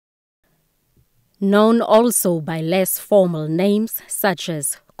Known also by less formal names such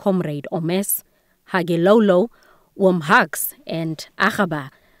as Comrade Omes, Hage Lolo, Womhaks, and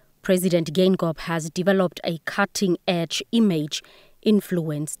Agaba, President Geingob has developed a cutting-edge image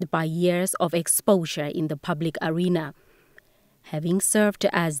influenced by years of exposure in the public arena. Having served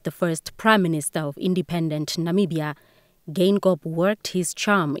as the first Prime Minister of independent Namibia, Geingob worked his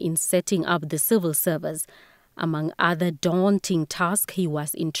charm in setting up the civil service. Among other daunting tasks, he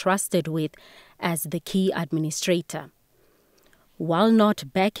was entrusted with as the key administrator. While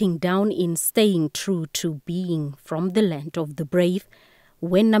not backing down in staying true to being from the land of the brave,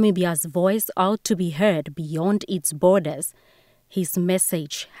 when Namibia's voice ought to be heard beyond its borders, his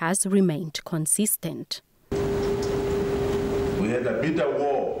message has remained consistent. We had a bitter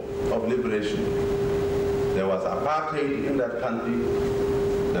war of liberation. There was apartheid in that country.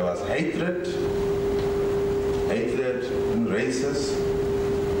 There was hatred and races.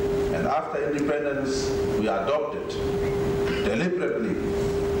 And after independence, we adopted deliberately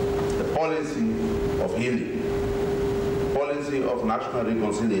the policy of healing, policy of national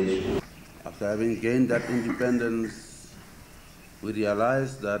reconciliation. After having gained that independence, we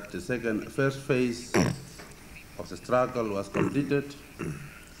realized that the first phase of the struggle was completed,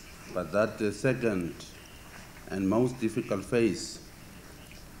 but that the second and most difficult phase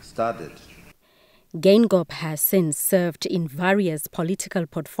started. Geingob has since served in various political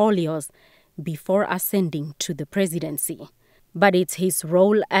portfolios before ascending to the presidency. But it's his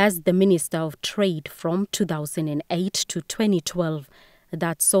role as the Minister of Trade from 2008 to 2012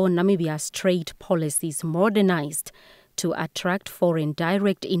 that saw Namibia's trade policies modernized to attract foreign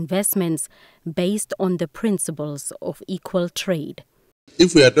direct investments based on the principles of equal trade.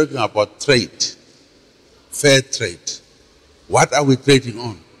 If we are talking about trade, fair trade, what are we trading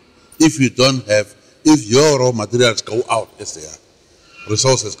on? If your raw materials go out, as they are,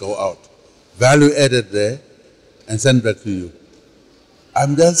 resources go out, value added there and sent back to you.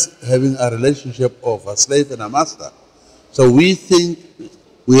 I'm just having a relationship of a slave and a master. So we think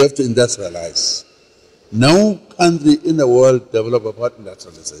we have to industrialize. No country in the world developed about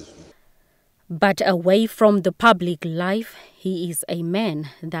industrialization. But away from the public life, he is a man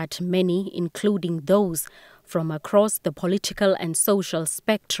that many, including those from across the political and social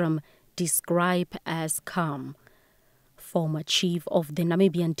spectrum, describe as calm. Former Chief of the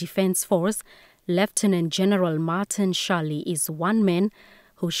Namibian Defence Force, Lieutenant General Martin Shali, is one man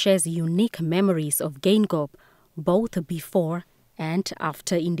who shares unique memories of Geingob, both before and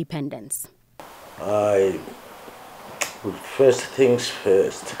after independence. First things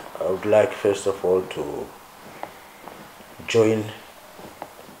first, I would like first of all to join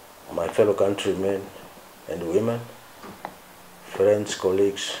my fellow countrymen and women, friends,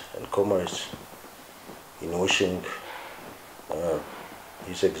 colleagues and comrades in wishing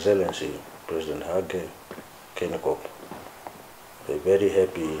His Excellency President Hage Geingob a very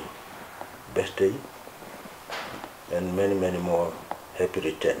happy birthday and many, many more happy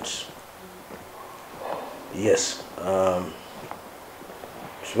returns. Yes,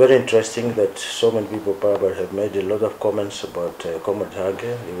 it's very interesting that so many people probably have made a lot of comments about Comrade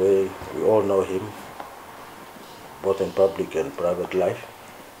Hage, the way we all know him, both in public and private life.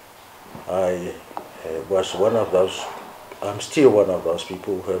 I was one of those, I'm still one of those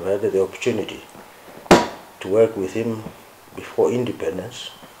people who have had the opportunity to work with him before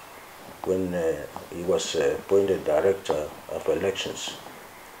independence, when he was appointed Director of Elections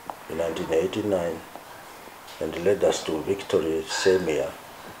in 1989 and led us to victory same year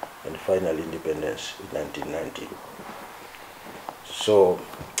and final independence in 1990. So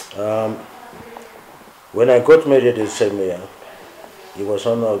when I got married the same year, he was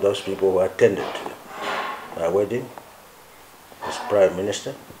one of those people who attended my wedding as Prime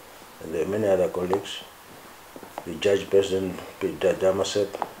Minister, and there are many other colleagues. The Judge President Peter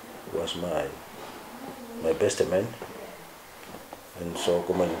Damasep was my best man, and so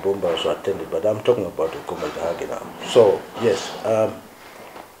Comrade Bumba also attended, but I'm talking about Comrade Hage now. So yes,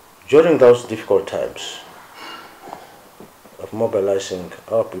 during those difficult times of mobilizing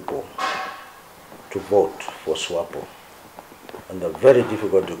our people to vote for SWAPO under very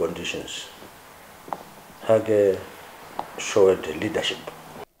difficult conditions, Hage showed leadership.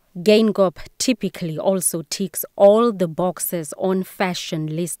 Geingob typically also ticks all the boxes on fashion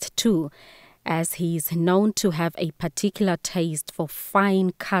list too, as he is known to have a particular taste for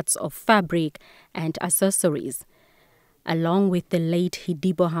fine cuts of fabric and accessories. Along with the late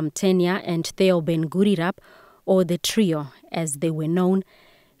Hidibo Hamtenya and Theo Ben Gurirap, or the trio as they were known,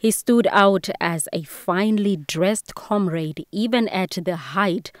 he stood out as a finely dressed comrade even at the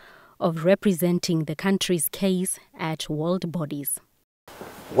height of representing the country's case at world bodies.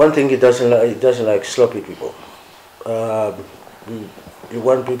 One thing he doesn't like sloppy people. You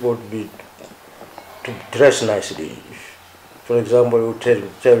want people to dress nicely. For example, you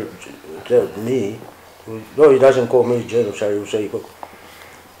tell me, no, he doesn't call me General, he will say,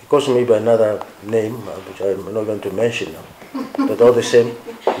 he calls me by another name, which I'm not going to mention now, but all the same,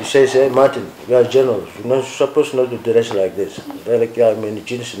 he says, hey, Martin, you are general, you're not supposed not to dress like this. They're like, yeah, I'm in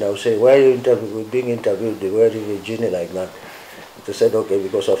jeans, and I will say, why are you being interviewed, wearing a jeans like that? They said, okay,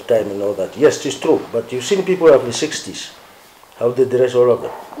 because of time and all that. Yes, it's true, but you've seen people of the 60s, how they dress, all of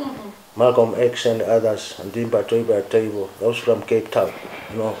them. Malcolm X and others, and Dimba Toiba Toivo, those from Cape Town.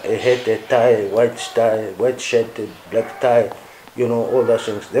 You know, a hat, a tie, white shirt, a black tie, you know, all those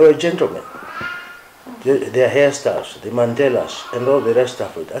things. They were gentlemen. Their hairstyles, the Mandelas, and all the rest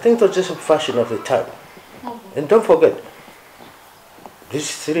of it. I think it was just a fashion of the time. And don't forget,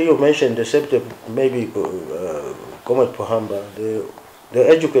 these three you mentioned, except maybe Comet Pohamba, they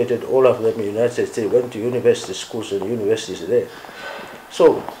educated all of them in the United States, went to university schools and universities there.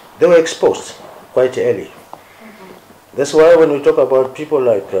 So they were exposed quite early. That's why when we talk about people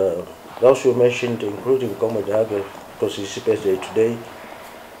like those you mentioned, including Comet Hage, because he's especially today,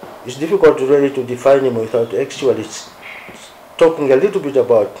 it's difficult really to define him without actually talking a little bit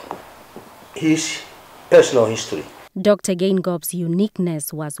about his personal history. Dr. Geingob's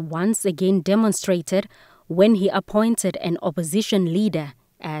uniqueness was once again demonstrated when he appointed an opposition leader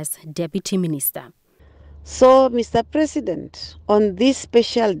as deputy minister. So, Mr. President, on this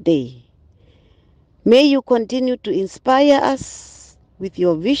special day, may you continue to inspire us with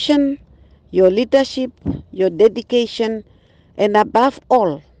your vision, your leadership, your dedication, and above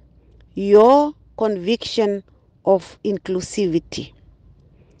all, your conviction of inclusivity.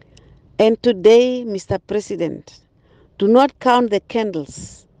 And today, Mr. President, do not count the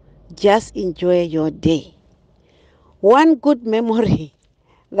candles, just enjoy your day. One good memory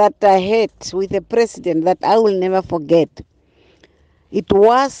that I had with the president that I will never forget, it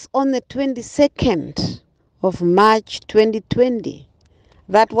was on the 22nd of March 2020.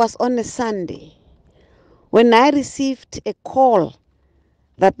 That was on a Sunday, when I received a call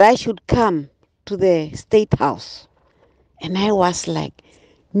that I should come to the State House. And I was like,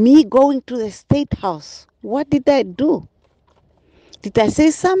 me going to the State House, what did I do? Did I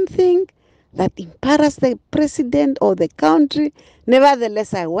say something that embarrassed the president or the country?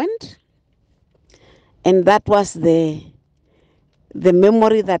 Nevertheless, I went. And that was the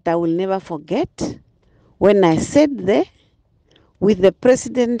memory that I will never forget, when I sat there with the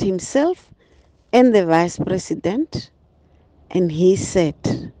president himself and the vice president, and he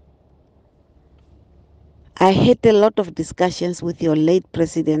said, I had a lot of discussions with your late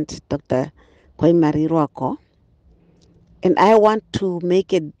president, Dr. Koimari Rwako, and I want to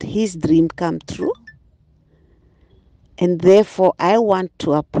make his dream come true, and therefore I want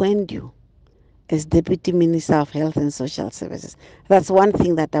to appoint you as Deputy Minister of Health and Social Services. That's one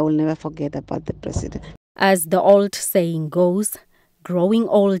thing that I will never forget about the president. As the old saying goes, growing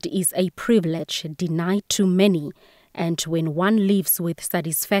old is a privilege denied to many, and when one lives with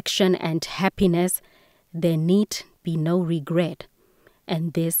satisfaction and happiness, there need be no regret.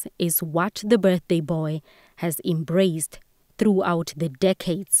 And this is what the birthday boy has embraced throughout the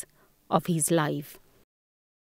decades of his life.